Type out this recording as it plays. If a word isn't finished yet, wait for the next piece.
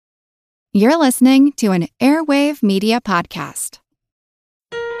You're listening to an Airwave Media Podcast.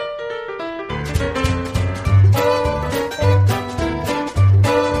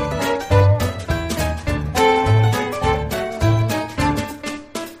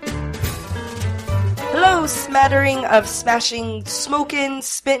 Hello, smattering of smashing, smoking,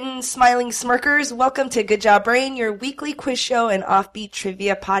 spitting, smiling smirkers. Welcome to Good Job Brain, your weekly quiz show and offbeat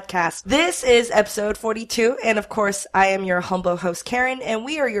trivia podcast. This is episode 42, and of course, I am your humble host, Karen, and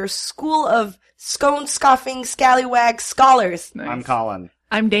we are your school of scone-scoffing, scallywag scholars. Nice. I'm Colin.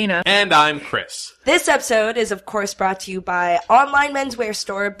 I'm Dana. And I'm Chris. This episode is, of course, brought to you by online menswear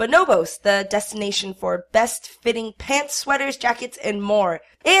store Bonobos, the destination for best-fitting pants, sweaters, jackets, and more.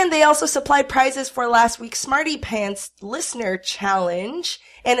 And they also supplied prizes for last week's Smarty Pants listener challenge,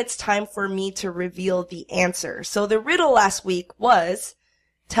 and it's time for me to reveal the answer. So the riddle last week was,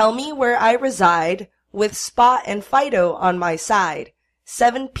 tell me where I reside with Spot and Fido on my side.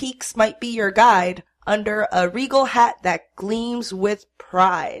 7 peaks might be your guide under a regal hat that gleams with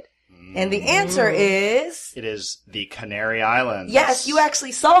pride. And the answer is... It is the Canary Islands. Yes, you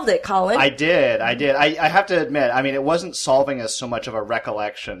actually solved it, Colin. I did. I have to admit, I mean, it wasn't solving as so much of a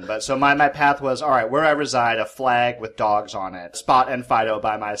recollection, but so my path was, alright, where I reside, a flag with dogs on it, Spot and Fido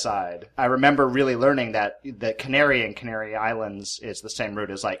by my side. I remember really learning that the Canary and Canary Islands is the same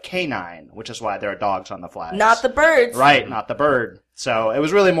root as like canine, which is why there are dogs on the flags. Not the birds. Right, not the bird. So it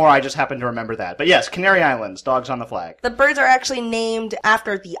was really more I just happened to remember that. But yes, Canary Islands, dogs on the flag. The birds are actually named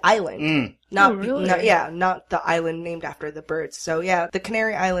after the island. Not, Oh, really? not the island named after the birds. So yeah, the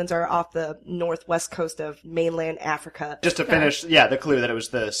Canary Islands are off the northwest coast of mainland Africa. Just to finish, the clue that it was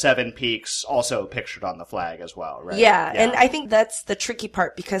the 7 peaks also pictured on the flag as well, right? Yeah, and I think that's the tricky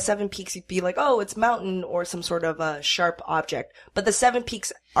part because 7 peaks you'd be like, oh, it's mountain or some sort of a sharp object. But the 7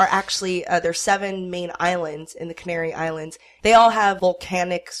 peaks are actually, there's 7 main islands in the Canary Islands. They all have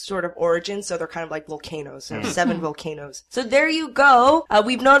volcanic sort of origins, so they're kind of like volcanoes. So 7 volcanoes. So there you go.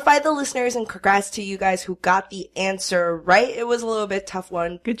 We've notified the listeners and congrats to you guys who got the answer right. It was a little bit tough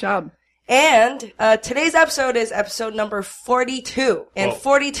one. Good job. And today's episode is episode number 42. And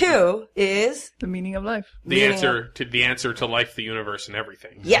 42 is... The meaning of life. The answer to life, the universe, and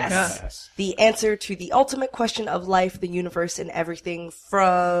everything. Yes. The answer to the ultimate question of life, the universe, and everything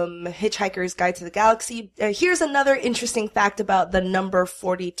from Hitchhiker's Guide to the Galaxy. Here's another interesting fact about the number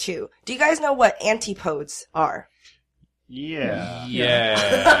 42. Do you guys know what antipodes are? Yeah.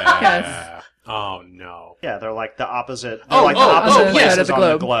 Yes. Oh, no. Yeah, they're like the opposite. Oh, They're like the opposite places side of the on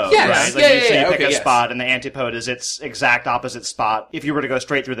globe. the globe. Yes. Right? Like Yeah, so you yeah, pick okay, a yes. spot, and the antipode is its exact opposite spot if you were to go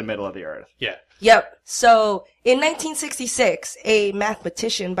straight through the middle of the Earth. Yeah. Yep. So, in 1966, a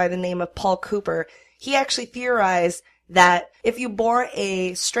mathematician by the name of Paul Cooper, he actually theorized that if you bore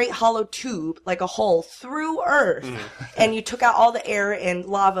a straight hollow tube, like a hole, through Earth, and you took out all the air and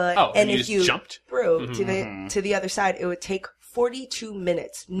lava, and you if just you jumped? through to the other side, it would take 42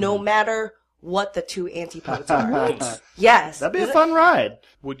 minutes, no matter what the 2 antipodes are. Yes. That'd be a fun ride.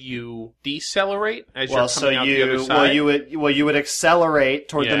 Would you decelerate as Well, you're so coming out the other side? you would accelerate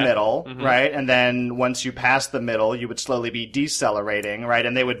toward the Yeah. middle, right? And then once you pass the middle, you would slowly be decelerating, right?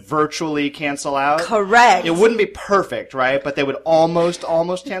 And they would virtually cancel out. Correct. It wouldn't be perfect, right? But they would almost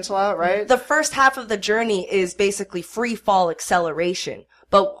cancel out, right? The first half of the journey is basically free fall acceleration.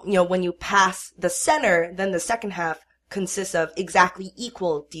 But, when you pass the center, then the second half consists of exactly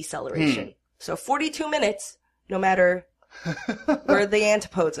equal deceleration. So 42 minutes, no matter where the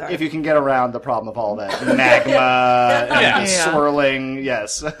antipodes are. If you can get around the problem of all that magma and swirling,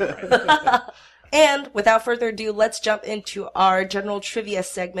 yes. And without further ado, let's jump into our general trivia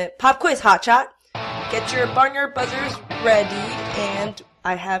segment, Pop Quiz Hotshot. Get your barnyard buzzers ready, and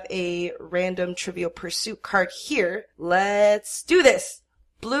I have a random Trivial Pursuit card here. Let's do this.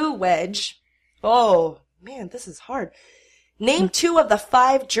 Blue Wedge. Oh, man, this is hard. Name 2 of the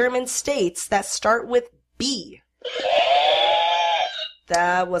 5 German states that start with B.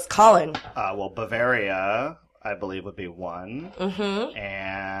 That was Colin. Well, Bavaria, I believe, would be 1. Mm-hmm.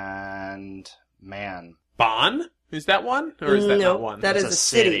 And, man. Bonn? Is that one? Or is that No, not one? that That's is a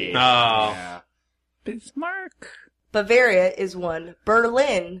city. Oh. Yeah. Bismarck. Bavaria is 1.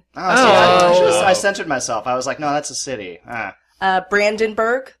 Berlin. Oh, see, I censored myself. I was like, no, that's a city.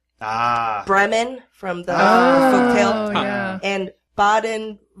 Brandenburg. Ah. Bremen from the folktale. Oh, yeah. And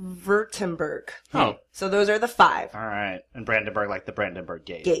Baden-Württemberg. Oh. So those are the 5. All right. And Brandenburg, like the Brandenburg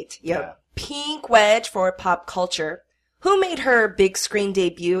Gate. Yep. Yeah. Pink Wedge for pop culture. Who made her big screen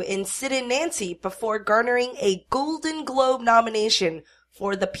debut in Sid and Nancy before garnering a Golden Globe nomination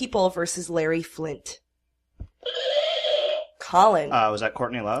for The People vs. Larry Flint? Colin. Was that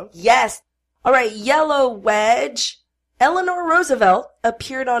Courtney Love? Yes. All right, Yellow Wedge. Eleanor Roosevelt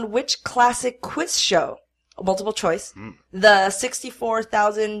appeared on which classic quiz show? Multiple choice. The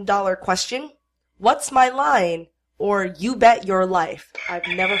 $64,000 question, What's My Line? Or You Bet Your Life. I've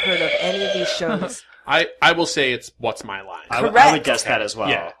never heard of any of these shows. I will say it's What's My Line. I would Correct. guess that as well.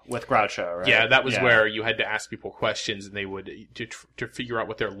 Yeah. With Groucho, right? Yeah, that was where you had to ask people questions, and they would to figure out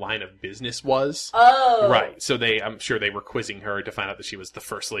what their line of business was. Oh. Right. So I'm sure they were quizzing her to find out that she was the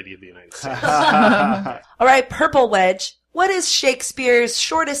first lady of the United States. All right, Purple Wedge. What is Shakespeare's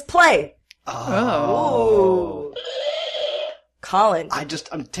shortest play? Oh. Ooh. Colin. I'm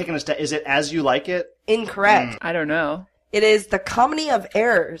taking a step. Is it As You Like It? Incorrect. I don't know. It is The Comedy of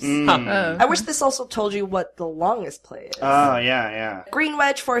Errors. Oh. I wish this also told you what the longest play is. Oh, yeah. Green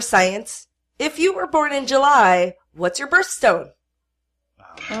Wedge for science. If you were born in July, what's your birthstone?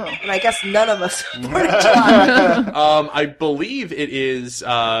 Oh. And I guess none of us were born in July. I believe it is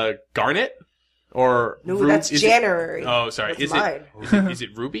Garnet or No, that's is January. Oh, sorry. That's Is mine. is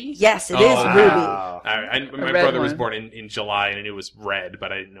it Ruby? Yes, it is Oh, Ruby. Wow. My red brother was one. born in July, and I knew it was red,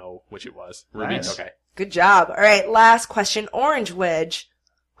 but I didn't know which it was. Ruby? Nice. Okay. Good job. All right, last question. Orange Wedge.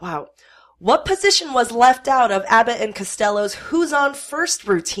 Wow. What position was left out of Abbott and Costello's Who's on First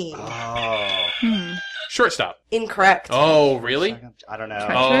routine? Oh. Shortstop. Incorrect. Oh, really? I don't know.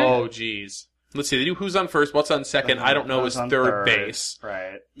 Catcher? Oh, geez. Let's see. They do Who's on First, What's on Second. I don't know Who's his on third base.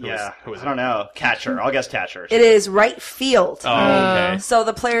 Right. Who Yeah. is- who is I don't it? know. Catcher. I'll guess catcher. It is right field. Oh, okay. So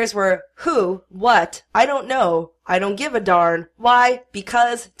the players were who, what, I don't know, I don't give a darn, why,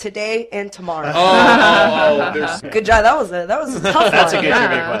 because, today, and tomorrow. There's... Good job. That was a tough one. That's a good Yeah.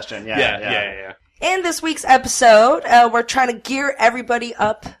 trivia question. Yeah. In this week's episode, we're trying to gear everybody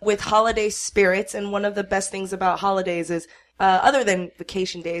up with holiday spirits, and one of the best things about holidays is, other than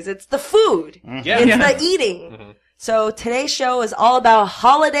vacation days, it's the food. Yeah. It's Yeah. the eating. So today's show is all about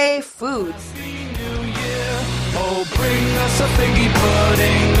holiday foods. Oh, bring us a figgy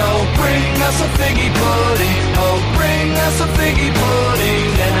pudding. Oh, bring us a figgy pudding. Oh, bring us a figgy pudding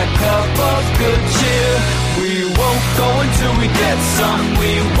and a cup of good cheer. We won't go until we get some.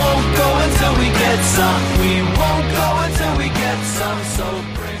 We won't go until we get some. We won't go until we get some. So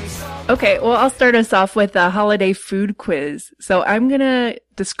bring some. Okay, well, I'll start us off with a holiday food quiz. So I'm going to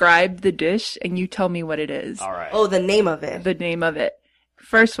describe the dish and you tell me what it is. All right. Oh, the name of it. The name of it.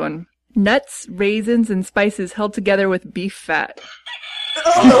 First one. Nuts, raisins, and spices held together with beef fat.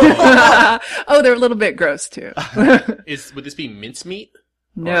 Oh, they're a little bit gross too. Would this be mincemeat?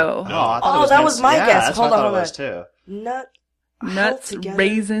 No. No, I thought Oh, it was that mince- was my yeah, guess. That's Hold what I on, thought hold it was too. Nut. held Nuts, together.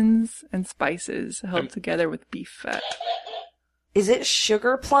 raisins, and spices held together with beef fat. Is it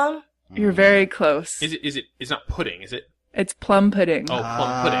sugar plum? You're very close. It's not pudding, is it? It's plum pudding. Oh,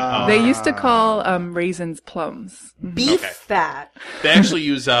 plum pudding. Oh. They used to call raisins plums. Beef Okay. fat. They actually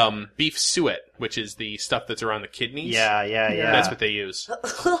use beef suet, which is the stuff that's around the kidneys. Yeah. That's what they use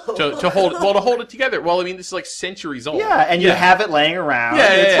to hold it together. Well, I mean, this is like centuries old. Yeah, and you have it laying around.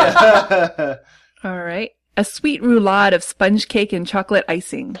 Yeah. All right. A sweet roulade of sponge cake and chocolate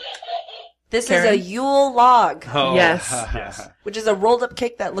icing. This Karen? is a Yule log, Oh, Yes. yes. which is a rolled up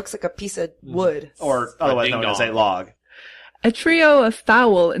cake that looks like a piece of wood. Or otherwise known as a ding-dong. log. A trio of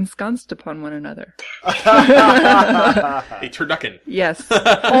fowl ensconced upon one another. A turducken. Yes.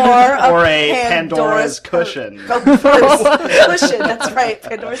 Or A Pandora's cushion. Cushion, that's right.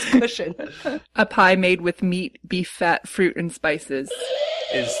 Pandora's cushion. A pie made with meat, beef fat, fruit, and spices.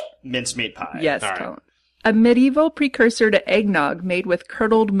 Is mincemeat pie. Yes, All right. Colin. A medieval precursor to eggnog made with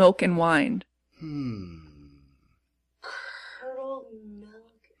curdled milk and wine. Curdled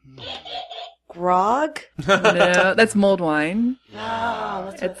milk. Grog? No, that's mulled wine. Oh,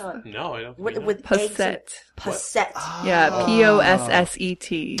 that's what I thought. No, I don't. With eggs and- Posset. Posset. Yeah,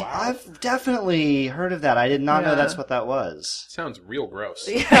 Posset. I've definitely heard of that. I did not know Yeah. that's what that was. Sounds real gross.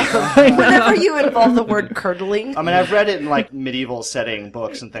 Whenever you involve the word curdling. I mean, I've read it in like medieval setting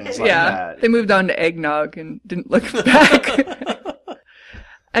books and things like Yeah, that. they moved on to eggnog and didn't look back.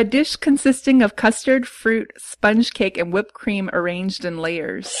 A dish consisting of custard, fruit, sponge cake, and whipped cream arranged in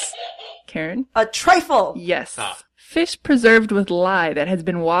layers. Karen? A trifle. Yes. Ah. Fish preserved with lye that has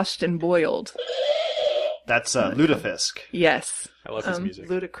been washed and boiled. That's lutefisk. Yes. I love his music.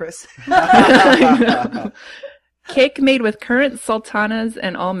 Ludicrous. Cake made with currant sultanas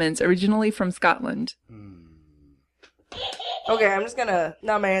and almonds, originally from Scotland. Okay, I'm just gonna,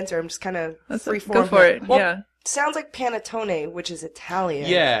 not my answer, I'm just kind of freeform. Go for here. it. Well, Yeah. sounds like panettone, which is Italian.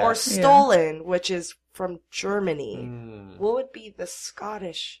 Yeah. Or Stollen, which is from Germany. Mm. What would be the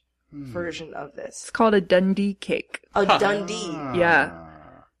Scottish version of this? It's called a Dundee cake. A Dundee. Yeah.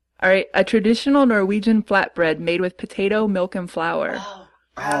 All right. A traditional Norwegian flatbread made with potato, milk, and flour.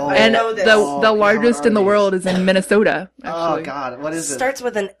 I And know this. the God, largest what in the are world is in Minnesota, Oh actually. God, what is it? Starts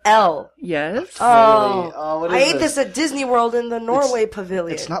with an L. Yes. Oh, what I is ate this at Disney World in the Norway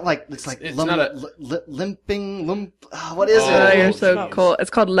Pavilion. It's not like it's It's lum- not a- limping. What is Oh, Oh, it? you're so no. cool. It's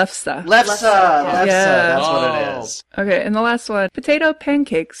called lefse. Lefse. Yeah. That's what Oh. it is. Okay, and the last one, potato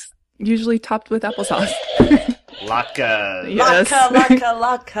pancakes, usually topped with applesauce. Latkes. Yes.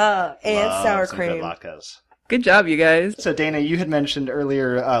 Laka, and Love sour some good cream. latkes. Good job, you guys. So Dana, you had mentioned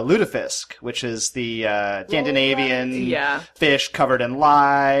earlier lutefisk, which is the Scandinavian Yeah. fish covered in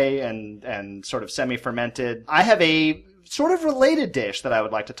lye and sort of semi-fermented. I have a sort of related dish that I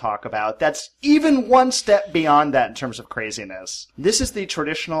would like to talk about that's even one step beyond that in terms of craziness. This is the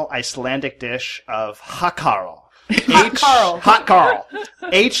traditional Icelandic dish of hakarl. Hakarl. Hakarl.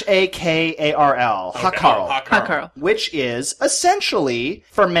 Hakarl. Hi, Carl. Which is essentially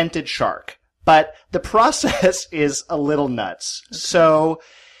fermented shark. But the process is a little nuts. So,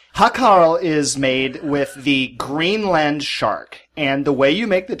 hakarl is made with the Greenland shark. And the way you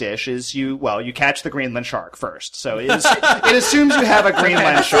make the dish is you catch the Greenland shark first. So it assumes you have a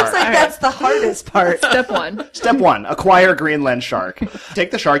Greenland Seems shark. like that's the hardest part. Step one. Step 1, acquire Greenland shark.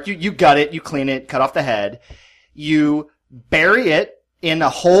 Take the shark, you gut it, you clean it, cut off the head. You bury it in a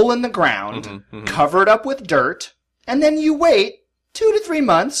hole in the ground, cover it up with dirt, and then you wait 2 to 3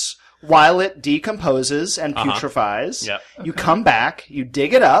 months while it decomposes and putrefies. Yep. You come back, you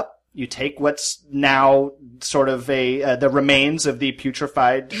dig it up, you take what's now sort of the remains of the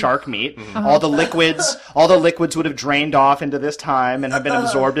putrefied shark meat. All the liquids would have drained off into this time and have been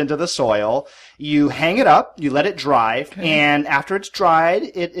absorbed into the soil. You hang it up, you let it dry, and after it's dried,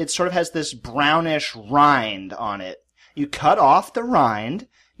 it sort of has this brownish rind on it. You cut off the rind,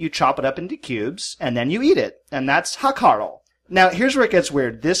 you chop it up into cubes, and then you eat it. And that's hakarl. Now, here's where it gets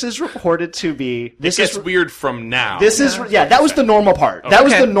weird. This is reported to be... It gets weird from now. That was the normal part. That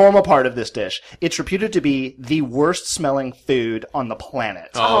was Okay. the normal part of this dish. It's reputed to be the worst smelling food on the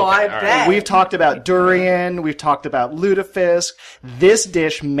planet. Oh, okay, I all right. bet. We've talked about durian. We've talked about lutefisk. This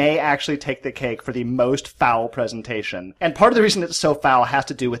dish may actually take the cake for the most foul presentation. And part of the reason it's so foul has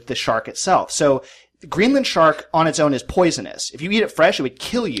to do with the shark itself. So, Greenland shark on its own is poisonous. If you eat it fresh, it would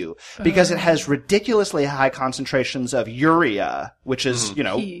kill you because it has ridiculously high concentrations of urea, which is,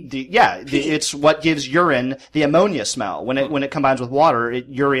 it's what gives urine the ammonia smell. When it combines with water,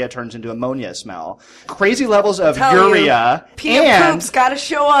 urea turns into ammonia smell. Crazy levels of Tell urea PM and Poop's gotta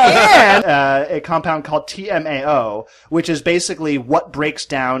show up. and a compound called TMAO, which is basically what breaks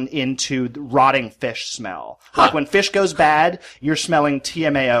down into rotting fish smell. Like when fish goes bad, you're smelling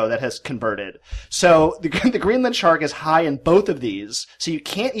TMAO that has converted. So the Greenland shark is high in both of these, so you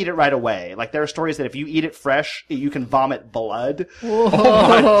can't eat it right away. Like there are stories that if you eat it fresh, you can vomit blood.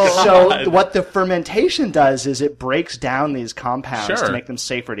 So what the fermentation does is it breaks down these compounds Sure. to make them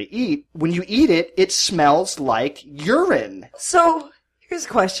safer to eat. When you eat it, it smells like urine. So, here's a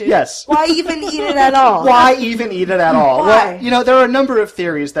question. Yes. Why even eat it at all? Why even eat it at all? Why? Well, there are a number of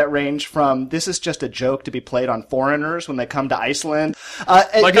theories that range from this is just a joke to be played on foreigners when they come to Iceland.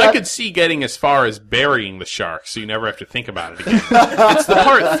 I could see getting as far as burying the shark, so you never have to think about it again. It's the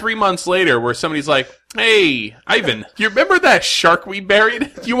part 3 months later where somebody's like, "Hey, Ivan, you remember that shark we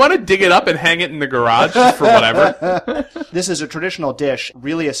buried? Do you want to dig it up and hang it in the garage just for whatever?" This is a traditional dish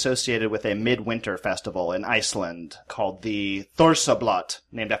really associated with a midwinter festival in Iceland called the Thorsablot,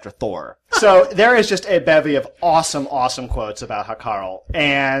 named after Thor. So there is just a bevy of awesome, awesome quotes about hakarl.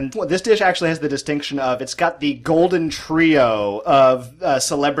 And this dish actually has the distinction of it's got the golden trio of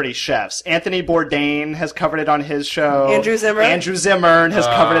celebrity chefs. Anthony Bourdain has covered it on his show. Andrew Zimmern has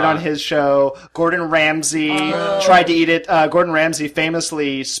covered it on his show. Gordon Ramsay tried to eat it. Gordon Ramsay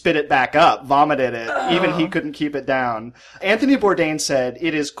famously spit it back up, vomited it. Even he couldn't keep it down. Anthony Bourdain said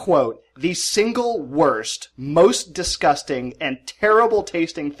it is, quote, the single worst, most disgusting, and terrible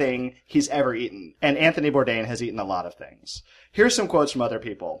tasting thing he's ever eaten. And Anthony Bourdain has eaten a lot of things. Here's some quotes from other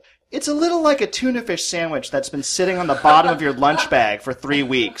people. It's a little like a tuna fish sandwich that's been sitting on the bottom of your lunch bag for 3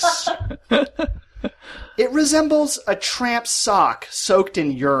 weeks. It resembles a tramp sock soaked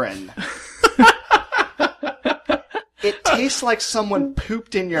in urine. It tastes like someone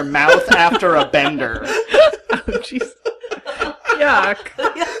pooped in your mouth after a bender. Oh, jeez. Yuck.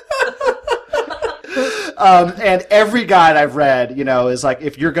 And every guide I've read, is like,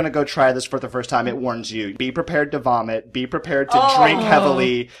 if you're gonna go try this for the first time, it warns you. Be prepared to vomit. Be prepared to drink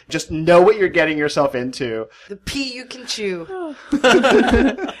heavily. Just know what you're getting yourself into. The pee you can chew.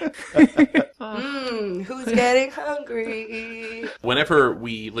 Who's getting hungry? Whenever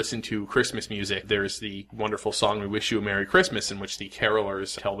we listen to Christmas music, there's the wonderful song "We Wish You a Merry Christmas," in which the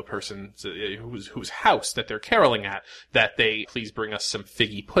carolers tell the person whose house that they're caroling at that they please bring us some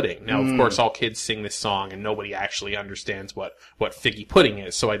figgy pudding. Now, of course, all kids sing this song, and nobody actually understands what figgy pudding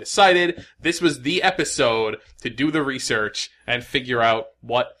is. So I decided this was the episode to do the research and figure out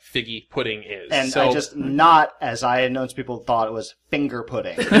what figgy pudding is. And so, I just not, as I had known people thought it was finger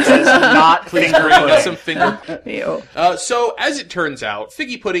pudding. It says not finger bring us pudding. some finger. Ew. So, as it turns out,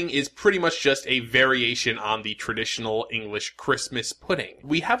 figgy pudding is pretty much just a variation on the traditional English Christmas pudding.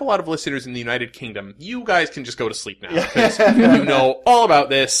 We have a lot of listeners in the United Kingdom. You guys can just go to sleep now, because you know all about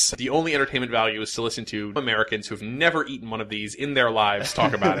this. The only entertainment value is to listen to Americans who've never eaten one of these in their lives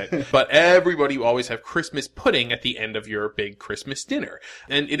talk about it. But everybody will always have Christmas pudding at the end of your big Christmas dinner.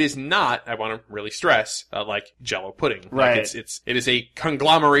 And it is not, I want to really stress, like Jell-O pudding. Right. Like it is a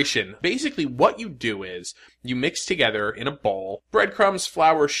conglomeration. Basically, what you do is you mix together in a bowl breadcrumbs,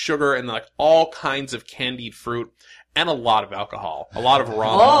 flour, sugar, and like all kinds of candied fruit. And a lot of alcohol. A lot of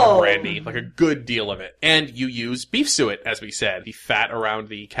rum and brandy. Like a good deal of it. And you use beef suet, as we said. The fat around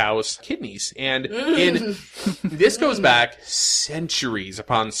the cow's kidneys. And this goes back centuries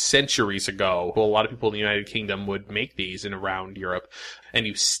upon centuries ago. Well, a lot of people in the United Kingdom would make these and around Europe. And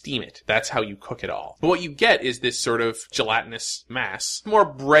you steam it. That's how you cook it all. But what you get is this sort of gelatinous mass. More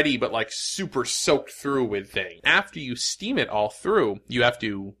bready, but like super soaked through with thing. After you steam it all through, you have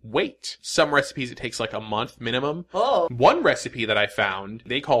to wait. Some recipes it takes like a month minimum. Oh. One recipe that I found,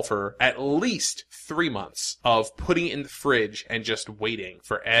 they call for at least 3 months of putting it in the fridge and just waiting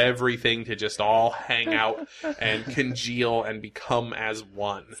for everything to just all hang out and congeal and become as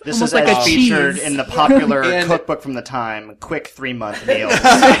one. This Almost is like as a featured cheese. in the popular And- cookbook from the time, Quick 3-Month Meals.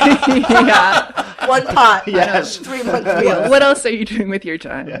 Yeah. One pot. Yes. 3 months meal. What else are you doing with your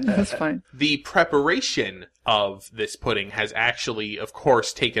time? That's fine. The preparation of this pudding has actually, of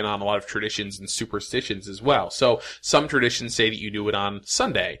course, taken on a lot of traditions and superstitions as well. So some traditions say that you do it on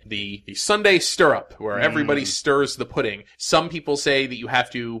Sunday, the Sunday stir-up, where everybody stirs the pudding. Some people say that you have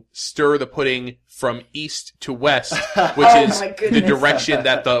to stir the pudding from east to west, which is my the goodness. direction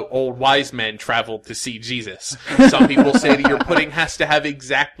that the old wise men traveled to see Jesus. Some people say that your pudding has to have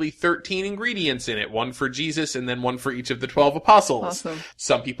exactly 13 ingredients in it, one for Jesus and then one for each of the 12 apostles. Awesome.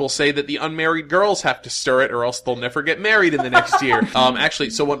 Some people say that the unmarried girls have to stir it or else they'll never get married in the next year.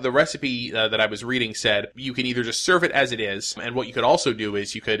 Actually, so what the recipe that I was reading said, you can either just serve it as it is, and what you could also do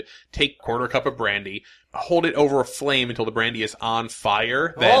is you could take a quarter cup of brandy, hold it over a flame until the brandy is on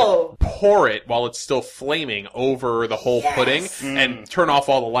fire, then pour it while it's still flaming over the whole pudding, and turn off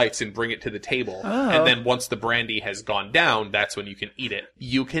all the lights and bring it to the table. Oh. And then once the brandy has gone down, that's when you can eat it.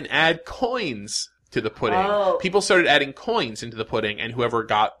 You can add coins to the pudding. Oh. People started adding coins into the pudding, and whoever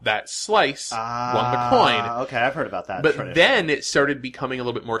got that slice won the coin. Okay, I've heard about that. But tradition. then it started becoming a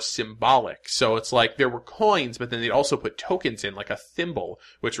little bit more symbolic. So it's like there were coins, but then they'd also put tokens in, like a thimble,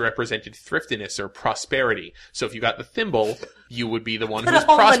 which represented thriftiness or prosperity. So if you got the thimble, you would be the one who was The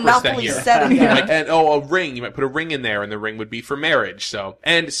whole prosperous that Monopoly year. setting there. Like, and a ring. You might put a ring in there, and the ring would be for marriage. So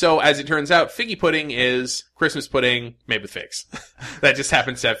as it turns out, figgy pudding is Christmas pudding made with figs. That just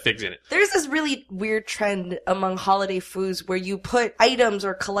happens to have figs in it. There's this really weird trend among holiday foods where you put items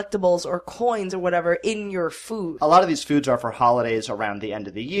or collectibles or coins or whatever in your food. A lot of these foods are for holidays around the end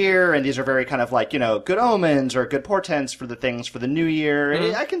of the year, and these are very kind of like, good omens or good portents for the things for the new year.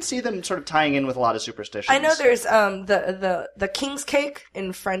 And I can see them sort of tying in with a lot of superstitions. I know there's the king's cake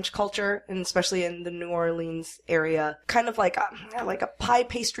in French culture, and especially in the New Orleans area, kind of like a pie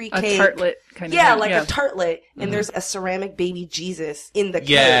pastry A cake. tartlet kind of Yeah, thing. like a tartlet, and there's a ceramic baby Jesus in the cake,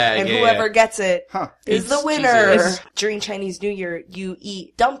 Yeah, and yeah, whoever yeah. gets it is the It's winner. Jesus. During Chinese New Year, you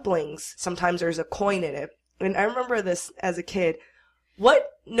eat dumplings. Sometimes there's a coin in it. And I remember this as a kid. What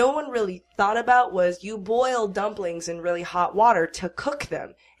no one really thought about was you boil dumplings in really hot water to cook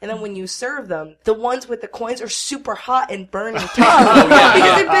them. And then when you serve them, the ones with the coins are super hot and burning tongue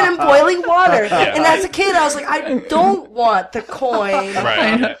because they've been in boiling water. And as a kid, I was like, I don't want the coin.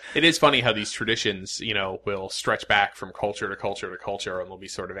 Right. It is funny how these traditions, will stretch back from culture to culture to culture, and they'll be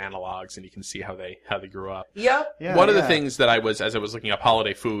sort of analogs, and you can see how they grew up. Yep. Yeah, One of the yeah. things that as I was looking up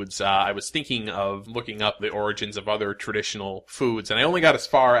holiday foods, I was thinking of looking up the origins of other traditional foods, and I only got as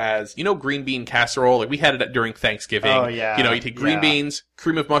far as, green bean casserole. Like we had it during Thanksgiving. Oh, yeah. You take green beans,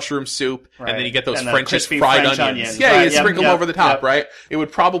 cream of mushroom soup, and then you get those And the French's crispy fried French onions. onions. Yeah, Right, you sprinkle them over the top, yep. right? It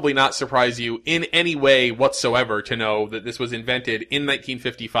would probably not surprise you in any way whatsoever to know that this was invented in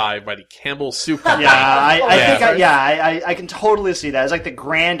 1955 by the Campbell Soup Company. I can totally see that. It's like the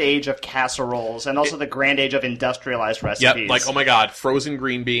grand age of casseroles and also the grand age of industrialized recipes. Yep, like, oh my god, frozen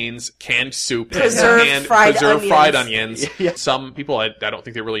green beans, canned soup, Preserved and fried preserved onions. fried onions. Yeah. Some people, I don't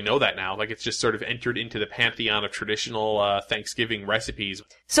think they really know that now. Like, it's just sort of entered into the pantheon of traditional Thanksgiving recipes.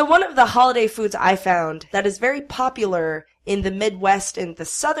 So one of the holiday foods I found that is very popular in the Midwest and the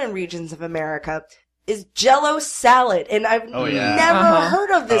southern regions of America is Jell-O salad. And I've never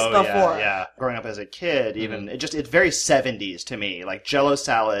heard of this before. Yeah. Growing up as a kid, even, it's very 70s to me. Like, Jell-O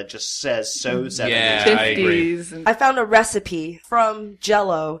salad just says so 70s. Yeah, I agree. 50s. I found a recipe from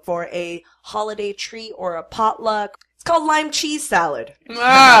Jell-O for a holiday treat or a potluck. It's called lime cheese salad.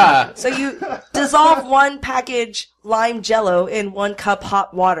 Ah! So you dissolve 1 package lime Jell-O in 1 cup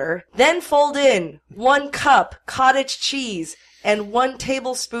hot water, then fold in 1 cup cottage cheese and 1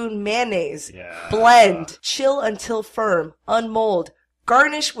 tablespoon mayonnaise. Yeah. Blend. Chill until firm. Unmold.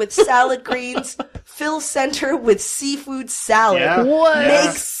 Garnish with salad greens. Fill center with seafood salad. Yeah. What? Yeah.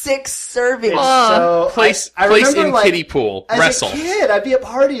 Make 6 servings. So Place I remember, in like, kiddie pool. As Wrestle. a kid, I'd be at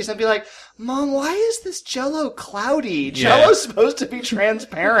parties and I'd be like, Mom, why is this Jell-O cloudy? Jell-O's supposed to be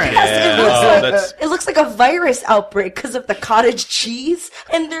transparent. Yes, it looks like a virus outbreak because of the cottage cheese.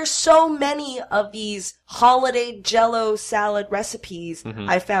 And there's so many of these holiday Jell-O salad recipes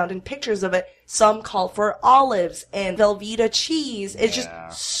I found in pictures of it. Some call for olives and Velveeta cheese. It's just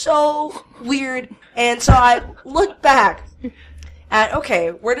so weird. And so I look back at, okay,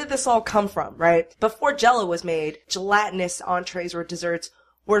 where did this all come from, right? Before Jell-O was made, gelatinous entrees or desserts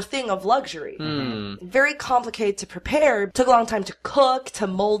were a thing of luxury. Very complicated to prepare. Took a long time to cook, to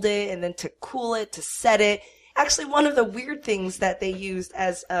mold it, and then to cool it, to set it. Actually, one of the weird things that they used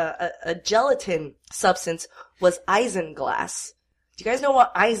as a gelatin substance was isinglass. Do you guys know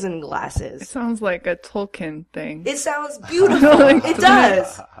what isinglass It is? sounds like a Tolkien thing. It sounds beautiful. It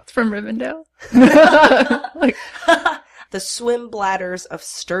does. It's from Rivendell. Like, The swim bladders of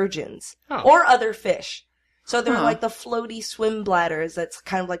sturgeons Oh. or other fish. So they're like the floaty swim bladders that's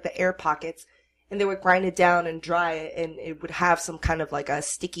kind of like the air pockets. And they would grind it down and dry it, and it would have some kind of like a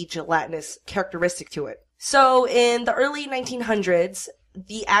sticky gelatinous characteristic to it. So in the early 1900s,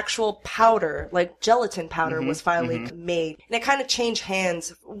 the actual powder, like gelatin powder, was finally made. And it kind of changed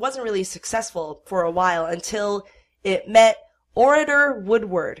hands. It wasn't really successful for a while until it met Orator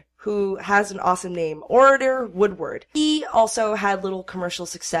Woodward, who has an awesome name. Orator Woodward. He also had little commercial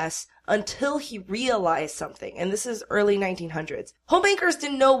success until he realized something, and this is early 1900s. Homemakers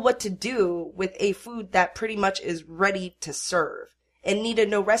didn't know what to do with a food that pretty much is ready to serve and needed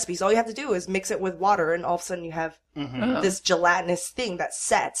no recipes. All you have to do is mix it with water, and all of a sudden you have this gelatinous thing that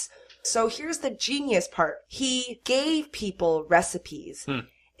sets. So here's the genius part. He gave people recipes.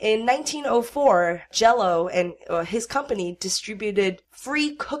 In 1904, Jell-O and his company distributed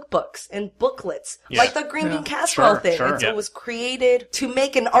free cookbooks and booklets, like the green bean casserole thing. Sure. And so it was created to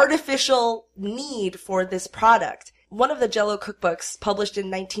make an artificial need for this product. One of the Jell-O cookbooks published in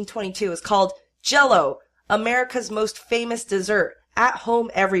 1922 is called Jell-O, America's Most Famous Dessert, at Home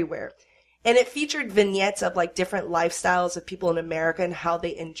Everywhere. And it featured vignettes of like different lifestyles of people in America and how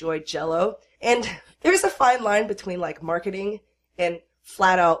they enjoyed Jell-O. And there's a fine line between like marketing and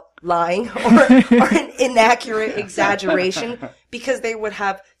flat out lying or an inaccurate exaggeration, because they would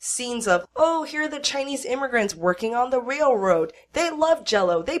have scenes of, oh, here are the Chinese immigrants working on the railroad. They love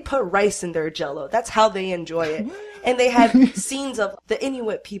Jell-O. They put rice in their Jell-O. That's how they enjoy it. And they had scenes of the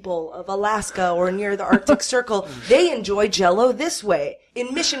Inuit people of Alaska or near the Arctic Circle. They enjoy Jell-O this way.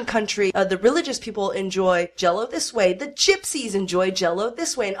 In Mission Country, the religious people enjoy Jell-O this way. The gypsies enjoy Jell-O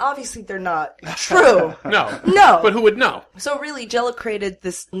this way. And obviously they're not true. No. No. But who would know? So really, Jell-O created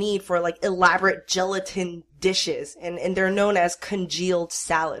this need for like elaborate gelatin dishes, and they're known as congealed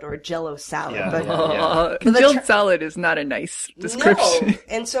salad or Jell-O salad. Yeah, but yeah. Congealed salad is not a nice description. no.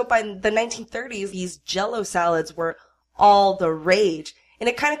 And so by the 1930s, these Jell-O salads were all the rage. And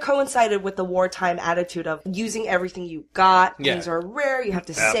it kind of coincided with the wartime attitude of using everything you got. Yeah. Things are rare. You have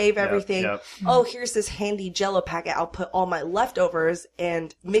to save everything. yep. Oh, here's this handy Jell-O packet. I'll put all my leftovers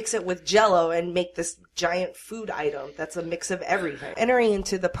and mix it with Jell-O and make this giant food item that's a mix of everything. Entering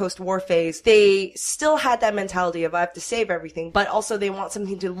into the post-war phase, they still had that mentality of I have to save everything, but also they want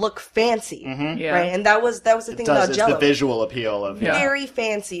something to look fancy. Yeah. Right? And that was the thing about It's Jell-O. the visual appeal of Yeah. Very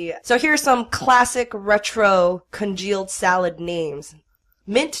fancy. So here's some classic retro congealed salad names.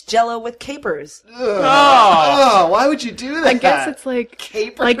 mint jello with capers. Oh, why would you do that? I guess it's like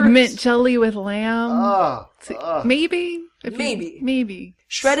Capers? mint jelly with lamb. Oh, Maybe. Maybe.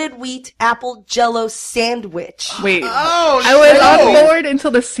 Shredded wheat apple jello sandwich. Wait. Oh, I was on board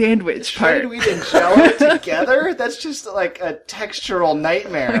until the sandwich part. Shredded wheat and jello together? That's just like a textural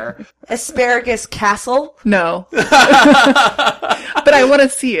nightmare. Asparagus castle. No. But I want to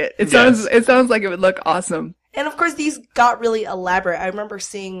see it. It sounds like it would look awesome. And of course, these got really elaborate. I remember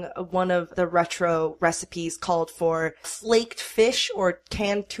seeing one of the retro recipes called for flaked fish or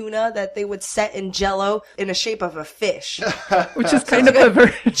canned tuna that they would set in jello in the shape of a fish. Which is kind of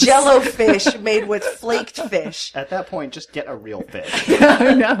perverse. Jello fish made with flaked fish. At that point, just get a real fish. Yeah,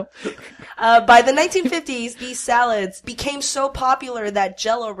 I know. By the 1950s, these salads became so popular that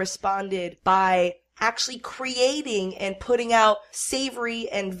jello responded by actually creating and putting out savory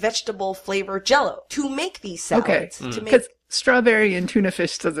and vegetable flavored jello to make these salads. Okay, to make because strawberry and tuna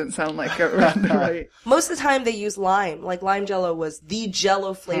fish doesn't sound like it right. Most of the time they use lime. Like lime jello was the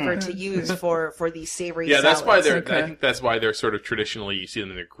jello flavor to use for these savory Yeah, salads. that's why they're. Okay. I think that's why they're sort of traditionally you see them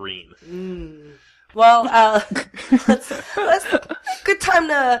in the green. Well, let's good time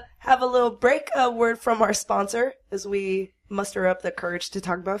to have a little break. A word from our sponsor as we muster up the courage to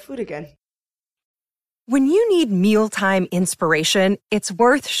talk about food again. When you need mealtime inspiration, it's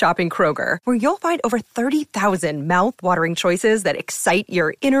worth shopping Kroger, where you'll find over 30,000 mouth-watering choices that excite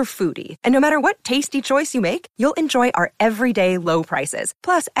your inner foodie. And no matter what tasty choice you make, you'll enjoy our everyday low prices,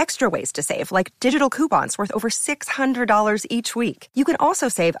 plus extra ways to save, like digital coupons worth over $600 each week. You can also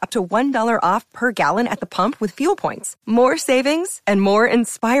save up to $1 off per gallon at the pump with fuel points. More savings and more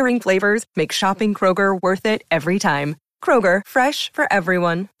inspiring flavors make shopping Kroger worth it every time. Kroger, fresh for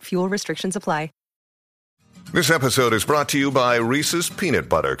everyone. Fuel restrictions apply. This episode is brought to you by Reese's Peanut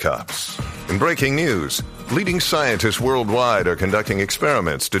Butter Cups. In breaking news, leading scientists worldwide are conducting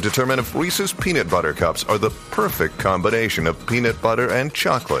experiments to determine if Reese's Peanut Butter Cups are the perfect combination of peanut butter and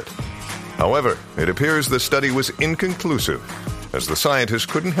chocolate. However, it appears the study was inconclusive, as the scientists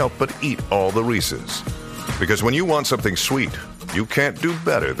couldn't help but eat all the Reese's. Because when you want something sweet, you can't do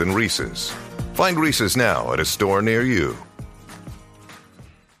better than Reese's. Find Reese's now at a store near you.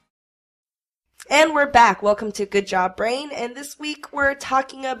 And we're back. Welcome to Good Job Brain. And this week we're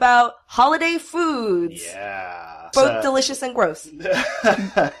talking about holiday foods. Yeah. Both delicious and gross.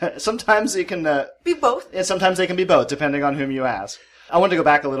 Sometimes you can Be both. and sometimes they can be both, depending on whom you ask. I wanted to go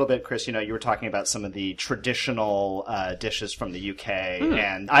back a little bit, Chris. You know, you were talking about some of the traditional dishes from the UK,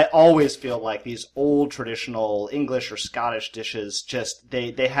 and I always feel like these old traditional English or Scottish dishes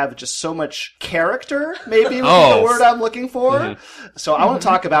they have just so much character, maybe would be the word I'm looking for. So I want to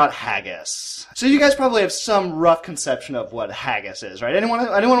talk about haggis. So you guys probably have some rough conception of what haggis is, right? Anyone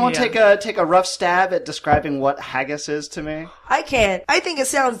want to take a rough stab at describing what haggis is to me? I can. I think it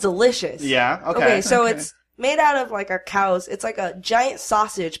sounds delicious. Yeah. Okay. Okay, so it's made out of like a cow's, it's like a giant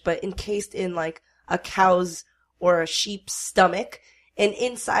sausage, but encased in like a cow's or a sheep's stomach. And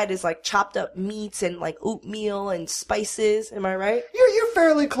inside is like chopped up meats and like oatmeal and spices. Am I right? You're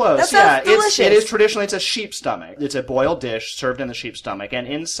fairly close. That sounds delicious. It is traditionally, it's a sheep stomach. It's a boiled dish served in the sheep stomach. And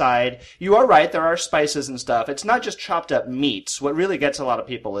inside, you are right, there are spices and stuff. It's not just chopped up meats. What really gets a lot of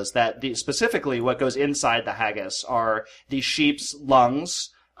people is that specifically what goes inside the haggis are the sheep's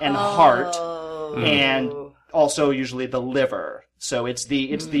lungs and heart, and also usually the liver. So it's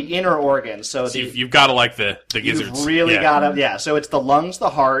the inner organ. So you've got to like the gizzards. You've really got to, So it's the lungs, the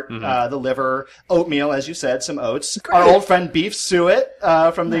heart, the liver, oatmeal, as you said, some oats. Great. Our old friend beef suet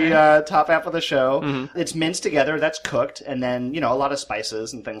from the top half of the show. It's minced together. That's cooked, and then a lot of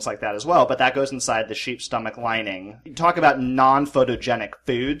spices and things like that as well. But that goes inside the sheep's stomach lining. You talk about non-photogenic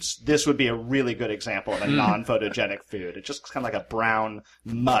foods. This would be a really good example of a non-photogenic food. It's just kind of like a brown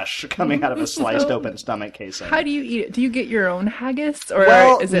mush coming out of a sliced open stomach casing. How do you eat it? Do you get your own haggis?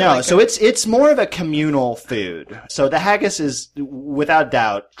 Or is it no. like So it's more of a communal food. So the haggis is, without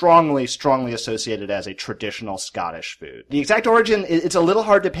doubt, strongly associated as a traditional Scottish food. The exact origin, it's a little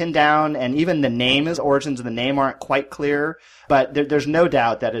hard to pin down, and even the origins of the name aren't quite clear. But there's no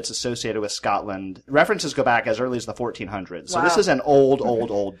doubt that it's associated with Scotland. References go back as early as the 1400s. So this is an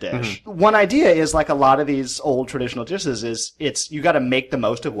old dish. One idea is, like a lot of these old traditional dishes, is you got to make the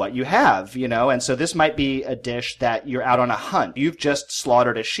most of what you have, And so this might be a dish that you're out on a hunt. You've just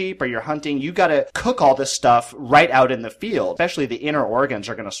slaughtered a sheep or you're hunting. You got to cook all this stuff right out in the field. Especially the inner organs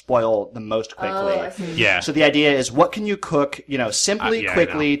are going to spoil the most quickly. Yeah. So the idea is, what can you cook, simply,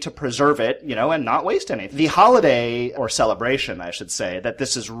 quickly to preserve it, and not waste anything. The holiday or celebration, I should say, that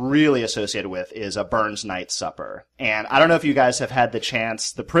this is really associated with is a Burns Night Supper. And I don't know if you guys have had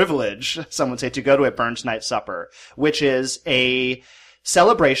the privilege, some would say, to go to a Burns Night Supper, which is a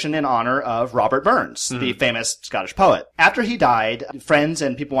celebration in honor of Robert Burns, the famous Scottish poet. After he died, friends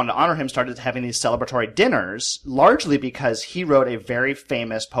and people wanted to honor him started having these celebratory dinners, largely because he wrote a very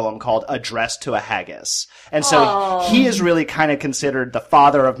famous poem called Address to a Haggis. And so he is really kind of considered the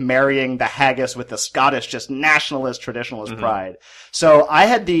father of marrying the haggis with the Scottish, just nationalist, traditionalist pride. So I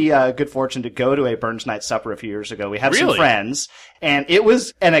had the good fortune to go to a Burns Night Supper a few years ago. We have some friends, and it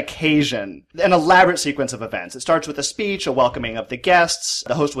was an occasion, an elaborate sequence of events. It starts with a speech, a welcoming of the guests.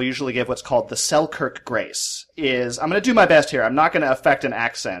 The host will usually give what's called the Selkirk Grace. I'm going to do my best here. I'm not going to affect an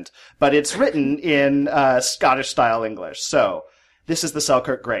accent, but it's written in Scottish-style English. So, this is the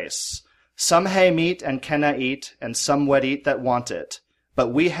Selkirk Grace. Some hae meat and canna eat, and some wad eat that want it.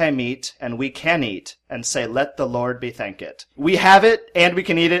 But we hae meat, and we can eat, and say, let the Lord be thanked. We have it, and we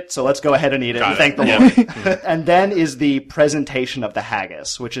can eat it, so let's go ahead and eat it and thank the Lord. And then is the presentation of the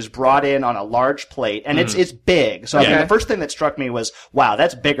haggis, which is brought in on a large plate, and it's big. So I mean, the first thing that struck me was, wow,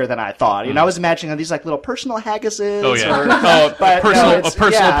 that's bigger than I thought. You know, I was imagining these like little personal haggises. Oh, yeah. A personal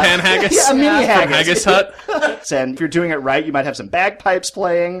pan haggis? Yeah, a mini haggis. From Haggis Hut. And if you're doing it right, you might have some bagpipes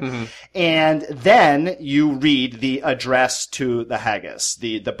playing. And then you read the address to the haggis,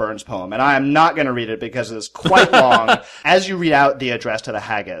 the Burns poem. And I am not going to read it because it is quite long. As you read out the address to the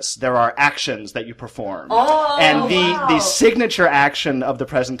haggis, there are actions that you perform. And the signature action of the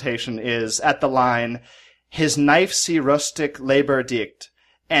presentation is at the line, his knife see rustic labor dict.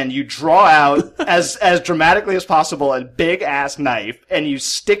 And you draw out, as dramatically as possible, a big-ass knife, and you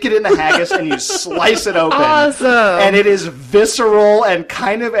stick it in the haggis, and you slice it open. Awesome! And it is visceral and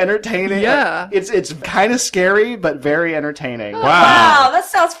kind of entertaining. Yeah. It's kind of scary, but very entertaining. Wow, that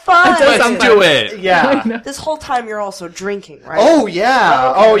sounds fun. Let's do it. Yeah. This whole time you're also drinking, right? Oh,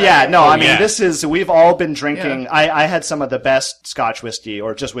 yeah. Okay. Oh, yeah. No, I mean, yeah. we've all been drinking. Yeah. I had some of the best Scotch whiskey,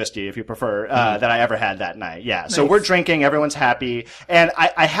 or just whiskey, if you prefer, that I ever had that night. Yeah. So we're drinking, everyone's happy, and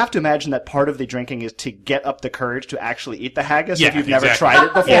I have to imagine that part of the drinking is to get up the courage to actually eat the haggis if you've never tried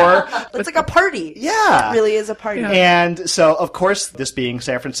it before. It's like a party. Yeah. It really is a party. Yeah. And so, of course, this being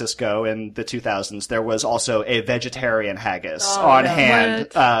San Francisco in the 2000s, there was also a vegetarian haggis on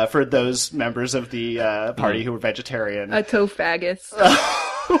hand for those members of the party who were vegetarian. A tofagus.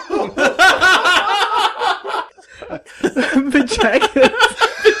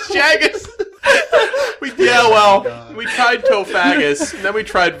 Vajagus. We tried tofagus, and then we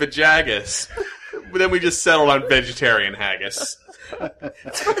tried vajagus. But then we just settled on vegetarian haggis.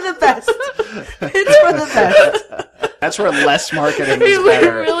 It's for the best. It's for the best. That's where less marketing He is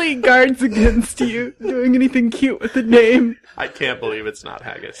better. really guards against you doing anything cute with the name. I can't believe it's not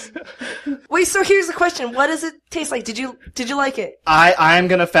haggis. Wait, so here's the question. What does it taste like? Did you like it? I'm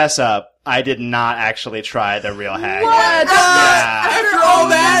gonna fess up. I did not actually try the real haggis. What? After all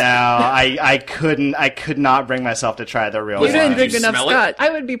that? No, I could not bring myself to try the real You one. didn't drink you enough smell it? scotch.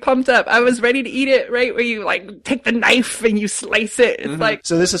 I would be pumped up. I was ready to eat it, right? Where you like take the knife and you slice it. It's like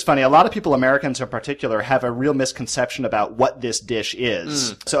So this is funny. A lot of people, Americans in particular, have a real misconception about what this dish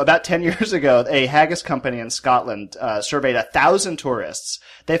is. So about 10 years ago, a haggis company in Scotland surveyed 1,000 tourists.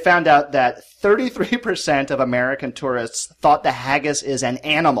 They found out that 33% of American tourists thought the haggis is an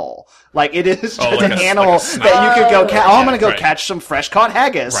animal. Like, it is just an animal that you could go I'm going to go catch some fresh caught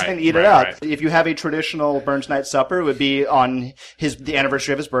haggis and eat it up. Right. If you have a traditional Burns Night Supper, it would be on the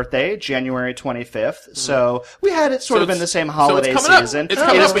anniversary of his birthday, January 25th. So we had it sort of in the same holiday season.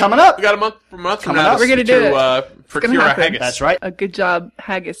 It's coming up. We got a month from coming now up. We're gonna do it. Procure a haggis. That's right. a good job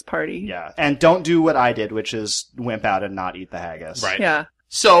haggis party. Yeah. And don't do what I did, which is wimp out and not eat the haggis. Right. Yeah.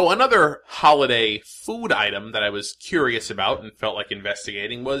 So another holiday food item that I was curious about and felt like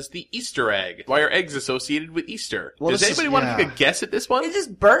investigating was the Easter egg. Why are eggs associated with Easter? Well, Does anybody want to take a guess at this one? Is this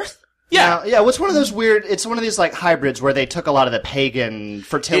birth? Yeah. Yeah, well, it's one of those weird, it's one of these like hybrids where they took a lot of the pagan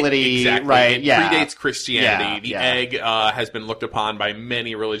fertility, Exactly. right? It Yeah. predates Christianity. Yeah, The yeah. egg has been looked upon by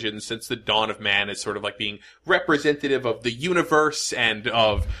many religions since the dawn of man as sort of like being representative of the universe and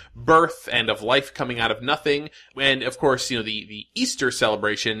of birth and of life coming out of nothing. And of course, the Easter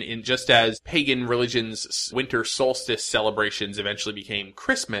celebration, in just as pagan religions' winter solstice celebrations eventually became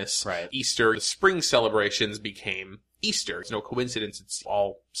Christmas, Right. Easter, the spring celebrations became Easter. It's no coincidence it's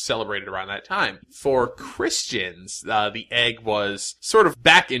all celebrated around that time. For Christians, the egg was sort of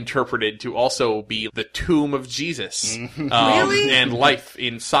back interpreted to also be the tomb of Jesus. Really? And life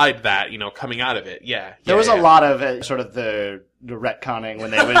inside that, coming out of it. Yeah. There was a lot of sort of the retconning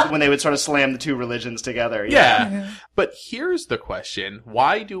when they would sort of slam the two religions together. Yeah. But here's the question.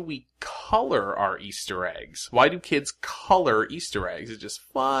 Why do we color our Easter eggs? Why do kids color Easter eggs? It's just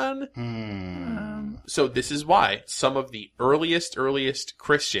fun. So this is why some of the earliest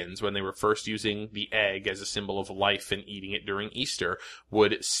Christians, when they were first using the egg as a symbol of life and eating it during Easter,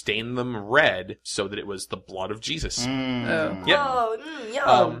 would stain them red so that it was the blood of Jesus. Oh. Yeah. Oh,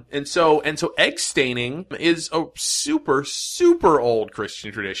 yum. And so egg staining is a super, super old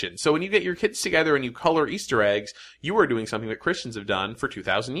Christian tradition. So when you get your kids together and you color Easter eggs, you are doing something that Christians have done for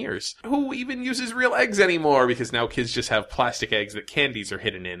 2,000 years. Who even uses real eggs anymore? Because now kids just have plastic eggs that candies are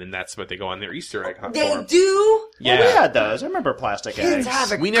hidden in, and that's what they go on their Easter egg hunt They for. do? Yeah. Well, we had those. I remember plastic Kids eggs.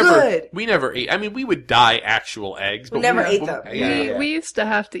 have it We good. never ate. I mean, we would dye actual eggs, but We never ate them. We used to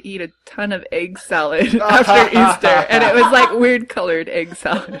have to eat a ton of egg salad after Easter, and it was like weird colored egg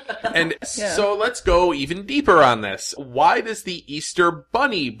salad. And so let's go even deeper on this. Why does the Easter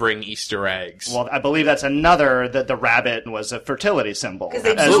bunny bring Easter eggs? Well, I believe that's another, that the rabbit was a fertility symbol 'Cause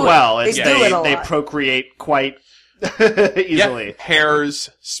they as do it. well. They It's- do it a they lot. procreate quite easily. Yeah, hares,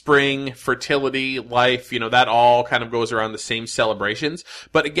 spring, fertility, life, that all kind of goes around the same celebrations.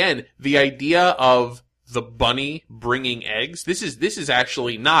 But again, the idea of the bunny bringing eggs, this is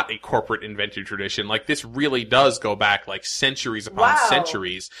actually not a corporate invented tradition. Like, this really does go back like centuries upon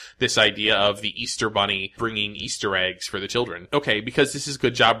centuries, this idea of the Easter bunny bringing Easter eggs for the children. Okay, because this is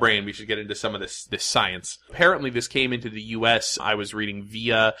Good Job Brain, we should get into some of this science. Apparently this came into the US, I was reading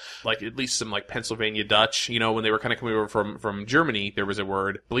via, like, at least some, like, Pennsylvania Dutch, when they were kind of coming over from Germany, there was a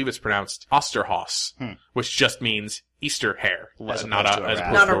word, I believe it's pronounced Osterhaus, which just means Easter hare, As not opposed to a as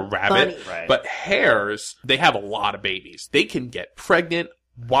rabbit. opposed to a Not a rabbit. bunny. Right. But hares, they have a lot of babies. They can get pregnant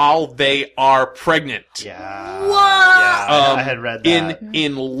while they are pregnant. Yeah. What? Yeah, I had read that.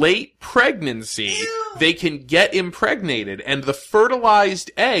 In late pregnancy, they can get impregnated, and the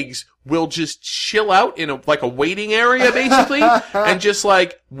fertilized eggs will just chill out in a waiting area, basically, and just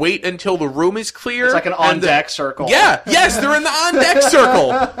wait until the room is clear. It's like an on-deck circle. Yeah, yes, they're in the on-deck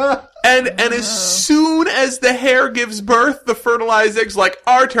circle. And as soon as the hare gives birth, the fertilized egg's like,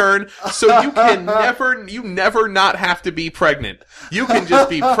 our turn. So you never not have to be pregnant. You can just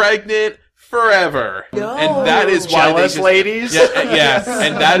be pregnant forever. No. And that is why Jealous they ladies. Yeah,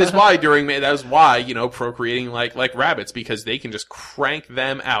 and that is why, procreating like rabbits, because they can just crank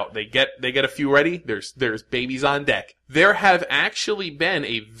them out. They get a few ready, there's babies on deck. There have actually been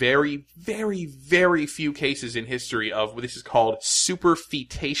a very, very, very few cases in history of what this is called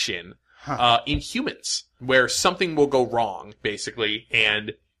superfetation in humans, where something will go wrong, basically,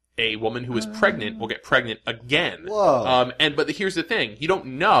 and a woman who is pregnant will get pregnant again. Whoa. But here's the thing. You don't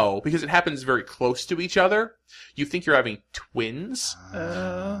know, because it happens very close to each other. You think you're having twins.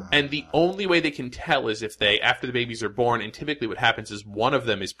 And the only way they can tell is if after the babies are born, and typically what happens is one of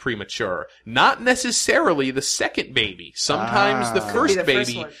them is premature. Not necessarily the second baby. Sometimes the Could be first the first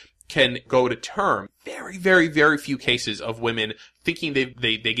baby one. can go to term. Very, very, very few cases of women thinking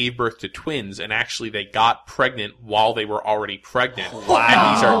they gave birth to twins, and actually they got pregnant while they were already pregnant. Wow.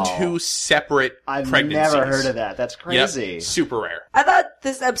 And these are two separate I've pregnancies. never heard of that. That's crazy. Yep, super rare. I thought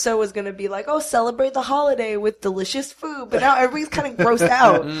this episode was going to be like, celebrate the holiday with delicious food, but now everybody's kind of grossed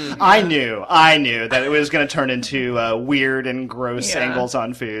out. I knew that it was going to turn into weird and gross angles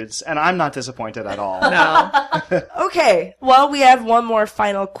on foods, and I'm not disappointed at all. No. Okay, well, we have one more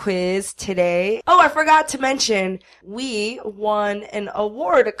final quiz today. Oh, I forgot to mention, we won an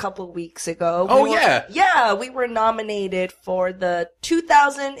award a couple weeks ago. Yeah, we were nominated for the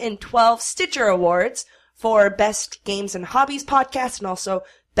 2012 Stitcher Awards for Best Games and Hobbies Podcast, and also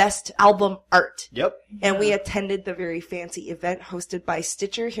Best Album Art. Yep. And we attended the very fancy event hosted by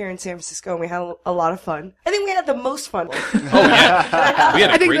Stitcher here in San Francisco, and we had a lot of fun. I think we had the most fun. Oh yeah, we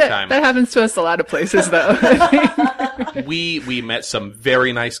had I a think great time. that happens to us a lot of places, though. We met some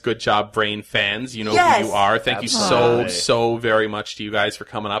very nice Good Job Brain fans. You know Yes. who you are. Thank you Absolutely. so very much to you guys for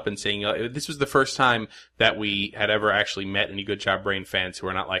coming up and saying this was the first time that we had ever actually met any Good Job Brain fans who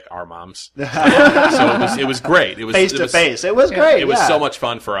are not like our moms. So it was great. It was Face to face. It was great. It was yeah. so much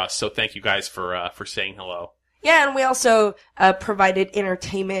fun for us. So thank you guys for saying hello. Yeah, and we also provided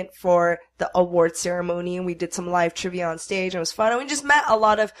entertainment for the award ceremony, and we did some live trivia on stage, and it was fun, and we just met a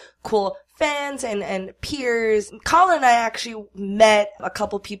lot of cool fans and peers. Colin and I actually met a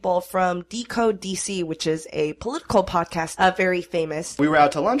couple people from Decode DC, which is a political podcast, very famous. We were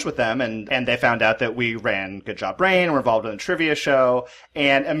out to lunch with them, and they found out that we ran Good Job Brain, we're involved in a trivia show,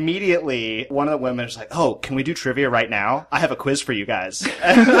 and immediately one of the women was like, oh, can we do trivia right now? I have a quiz for you guys.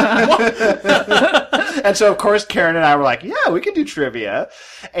 And so, of course, Karen and I were like, yeah, we can do trivia.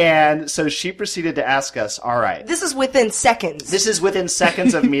 And so she proceeded to ask us, all right. This is within seconds. This is within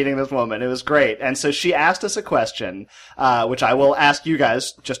seconds of meeting this woman. It was great. And so she asked us a question, which I will ask you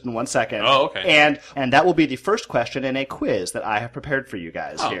guys just in 1 second. Oh, okay. And that will be the first question in a quiz that I have prepared for you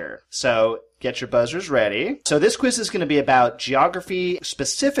guys here. So get your buzzers ready. So this quiz is going to be about geography,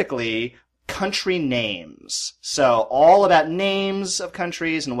 specifically country names. So all about names of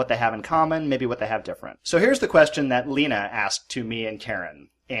countries and what they have in common, maybe what they have different. So here's the question that Lena asked to me and Karen.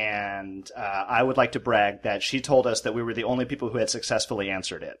 And I would like to brag that she told us that we were the only people who had successfully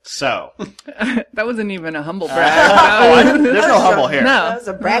answered it. So That wasn't even a humble brag. there's no humble here. No. That was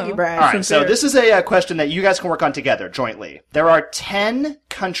a braggy brag. All right, so this is a question that you guys can work on together jointly. There are 10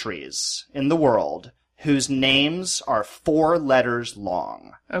 countries in the world whose names are 4 letters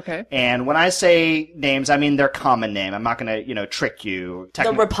long. Okay. And when I say names, I mean their common name. I'm not going to, trick you.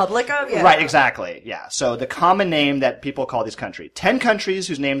 The Republic of? Yeah. Right, exactly. Yeah. So the common name that people call these countries. 10 countries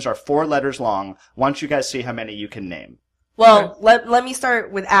whose names are 4 letters long. Why don't you guys see how many you can name? Well, let me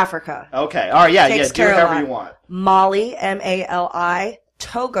start with Africa. Okay. All right. Yeah. Takes Do care of whatever that. you want. Mali, M-A-L-I,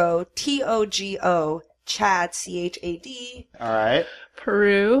 Togo, T-O-G-O, Chad, C-H-A-D. All right.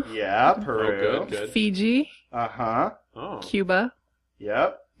 Peru, Yeah. Peru. Oh, good. Fiji, Uh-huh. Oh. Cuba.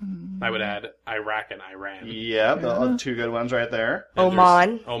 Yep. I would add Iraq and Iran. Yep. The 2 good ones right there. And Oman.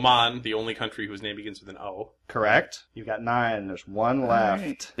 there's Oman, the only country whose name begins with an O. Correct. You've got 9. There's 1 left.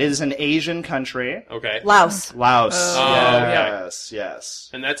 right. It is an Asian country. Okay. Laos. Laos. yeah. Yes.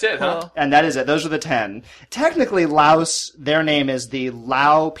 And that's it, huh? Cool. And that is it. Those are the 10. Technically, Laos, their name is the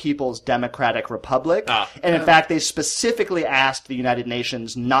Lao People's Democratic Republic. And in fact, they specifically asked the United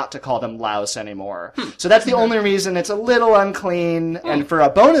Nations not to call them Laos anymore. So that's the only reason it's a little unclean. And for a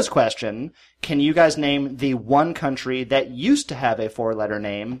bonus question, can you guys name the one country that used to have a 4-letter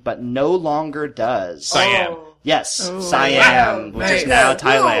name, but no longer does? Siam. Yes, Siam, which is Nice. now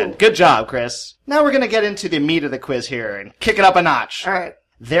Thailand. Good job, Chris. Now we're going to get into the meat of the quiz here and kick it up a notch. All right.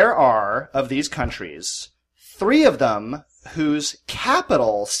 There are, of these countries, 3 of them whose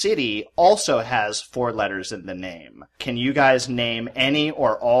capital city also has 4 letters in the name. Can you guys name any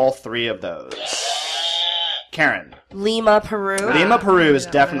or all 3 of those? Karen. Lima, Peru. Lima, Peru is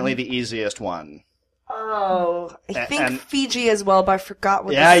definitely the easiest one. Oh, I think And- Fiji as well, but I forgot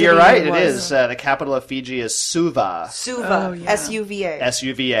what the Yeah, city you're right. name It was. is. The capital of Fiji is Suva. Suva. Oh, yeah. S-U-V-A.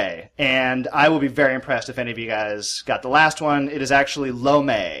 SUVA. And I will be very impressed if any of you guys got the last one. It is actually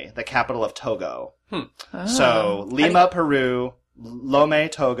Lomé, the capital of Togo. So, Lima, Peru,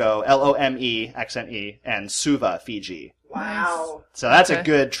 Lomé, Togo, L-O-M-E, accent E, and Suva, Fiji. Wow. So that's a Okay.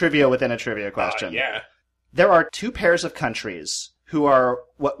 good trivia within a trivia question. Yeah. There are 2 pairs of countries who are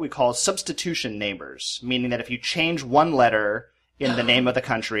what we call substitution neighbors, meaning that if you change one letter in the name of the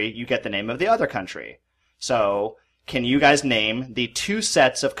country, you get the name of the other country. So, can you guys name the 2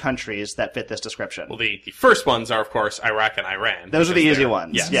 sets of countries that fit this description? Well, the first ones are, of course, Iraq and Iran. Those are the because easy they're-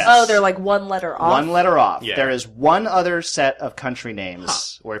 ones. Yes. Yes. Oh, they're like one letter off. One letter off. Yeah. There is one other set of country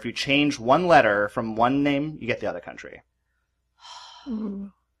names where if you change one letter from one name, you get the other country.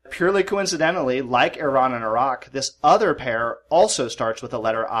 Purely coincidentally, like Iran and Iraq, this other pair also starts with the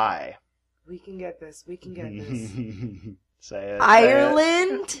letter I. We can get this. We can get this. Say it.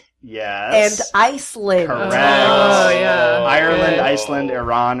 Ireland Say it. Yes. and Iceland. Correct. Oh, yeah. Ireland, Good. Iceland,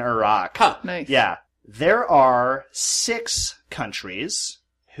 Iran, Iraq. Huh. Nice. Yeah. There are 6 countries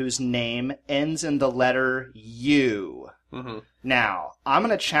whose name ends in the letter U. Mm-hmm. Now, I'm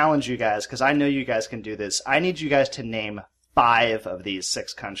going to challenge you guys because I know you guys can do this. I need you guys to name 5 of these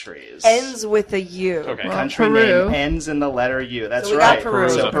 6 countries. Ends with a U. Okay. Well, Country Peru. name ends in the letter U. That's So we got right. Peru.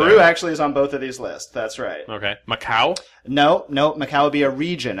 So Up Peru there. actually is on both of these lists. That's right. Okay. Macau? No, Macau would be a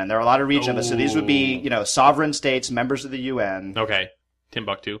region, and there are a lot of regions. So these would be, Oh. sovereign states, members of the UN. Okay.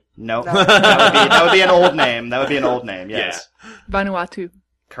 Timbuktu? No, that would be an old name. That would be an old name. Yes, Vanuatu.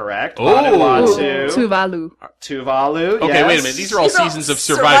 correct. Oh. Vanuatu, Tuvalu. Tuvalu. Okay, yes. wait a minute. These are all These are all seasons of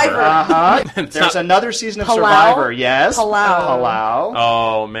Survivor. Survivor. Uh-huh. It's There's not- another season of Palau? Survivor. Yes. Palau.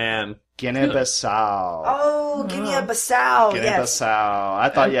 Oh, man. Guinea-Bissau. Oh, Guinea-Bissau. Yes. Guinea-Bissau. I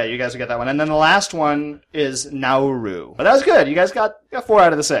thought, you guys would get that one. And then the last one is Nauru. But that was good. You guys got 4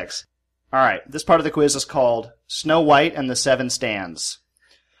 out of the 6. All right. This part of the quiz is called Snow White and the 7 Stands.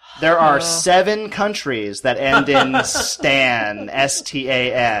 There are 7 countries that end in Stan,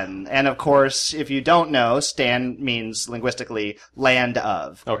 S-T-A-N. And of course, if you don't know, Stan means linguistically land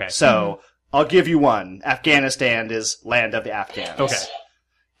of. Okay. So, I'll give you one. Afghanistan is land of the Afghans. Okay.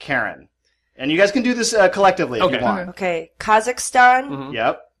 Karen. And you guys can do this collectively if Okay. you want. Okay. Kazakhstan. Mhm.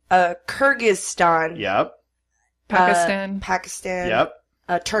 Yep. Kyrgyzstan. Yep. Pakistan. Pakistan. Yep.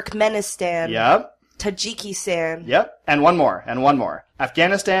 Turkmenistan. Yep. Tajikistan. Yep. And one more.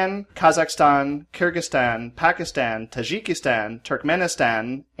 Afghanistan, Kazakhstan, Kyrgyzstan, Pakistan, Tajikistan,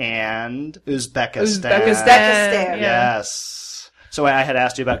 Turkmenistan, and Uzbekistan. Uzbekistan. Yes. So I had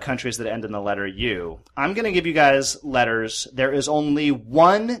asked you about countries that end in the letter U. I'm going to give you guys letters. There is only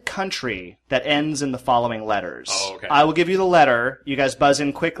one country that ends in the following letters. Oh, okay. I will give you the letter. You guys buzz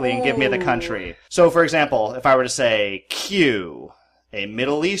in quickly and give me the country. So, for example, if I were to say Q, a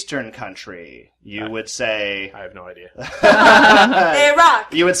Middle Eastern country, you would say... I have no idea.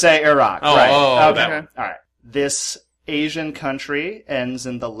 Iraq. You would say Iraq, Oh, right. oh, Okay. that one. All right. This Asian country ends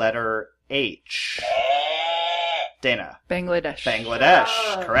in the letter H. Dana. Bangladesh.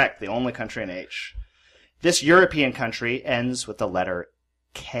 Bangladesh. Correct. The only country in H. This European country ends with the letter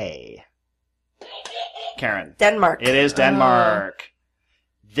K. Karen. Denmark. It is Denmark.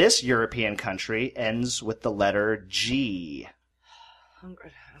 This European country ends with the letter G. I was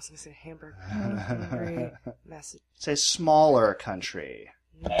going to say Hamburg. It's a smaller country.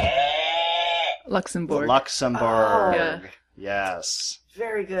 Luxembourg. Luxembourg. Oh. Yeah. Yes.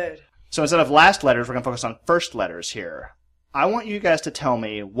 Very good. So instead of last letters, we're going to focus on first letters here. I want you guys to tell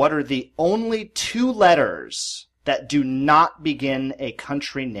me what are the only 2 letters that do not begin a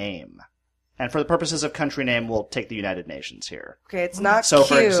country name. And for the purposes of country name, we'll take the United Nations here. Okay, it's not So,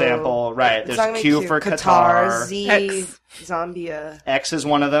 Q. for example, right, It's there's not gonna be Q for Qatar. Z, X. Zambia. X is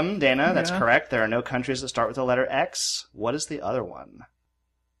one of them, Dana. That's Yeah. correct. There are no countries that start with the letter X. What is the other one?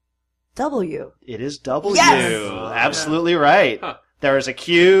 W. It is W. Yes! Absolutely right. Huh. There is a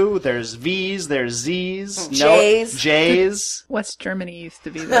Q, there's V's, there's Z's. J's. No, J's. West Germany used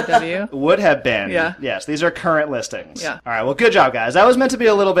to be the W. Would have been. Yeah. Yes, these are current listings. Yeah. All right, well, good job, guys. That was meant to be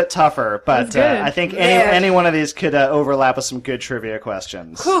a little bit tougher, but That's good. I think Man. any one of these could overlap with some good trivia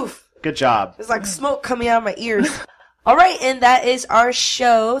questions. Poof. Good job. There's like smoke coming out of my ears. All right, and that is our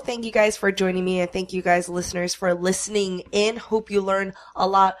show. Thank you guys for joining me, and thank you guys, listeners, for listening in. Hope you learned a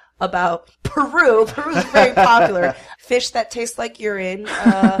lot about Peru. Peru's very popular. Fish that taste like urine,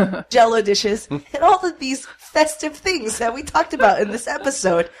 Jello dishes, and all of these festive things that we talked about in this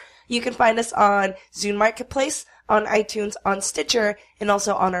episode. You can find us on Zune Marketplace, on iTunes, on Stitcher, and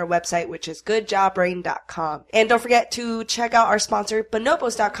also on our website, which is goodjobbrain.com. And don't forget to check out our sponsor,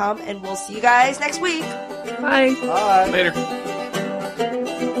 bonobos.com, and we'll see you guys next week. Bye. Bye. Later.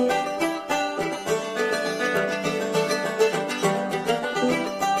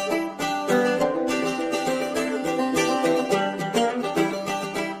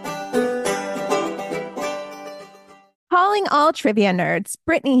 Calling all trivia nerds,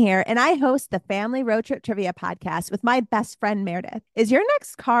 Brittany here, and I host the Family Road Trip Trivia Podcast with my best friend Meredith. Is your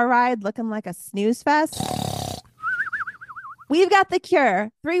next car ride looking like a snooze fest? We've got the cure.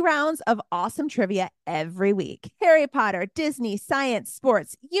 3 rounds of awesome trivia every week. Harry Potter, Disney, science,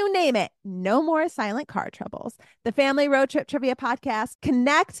 sports, you name it. No more silent car troubles. The Family Road Trip Trivia Podcast.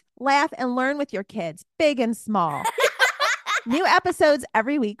 Connect, laugh, and learn with your kids, big and small. New episodes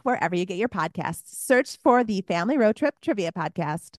every week wherever you get your podcasts. Search for the Family Road Trip Trivia Podcast.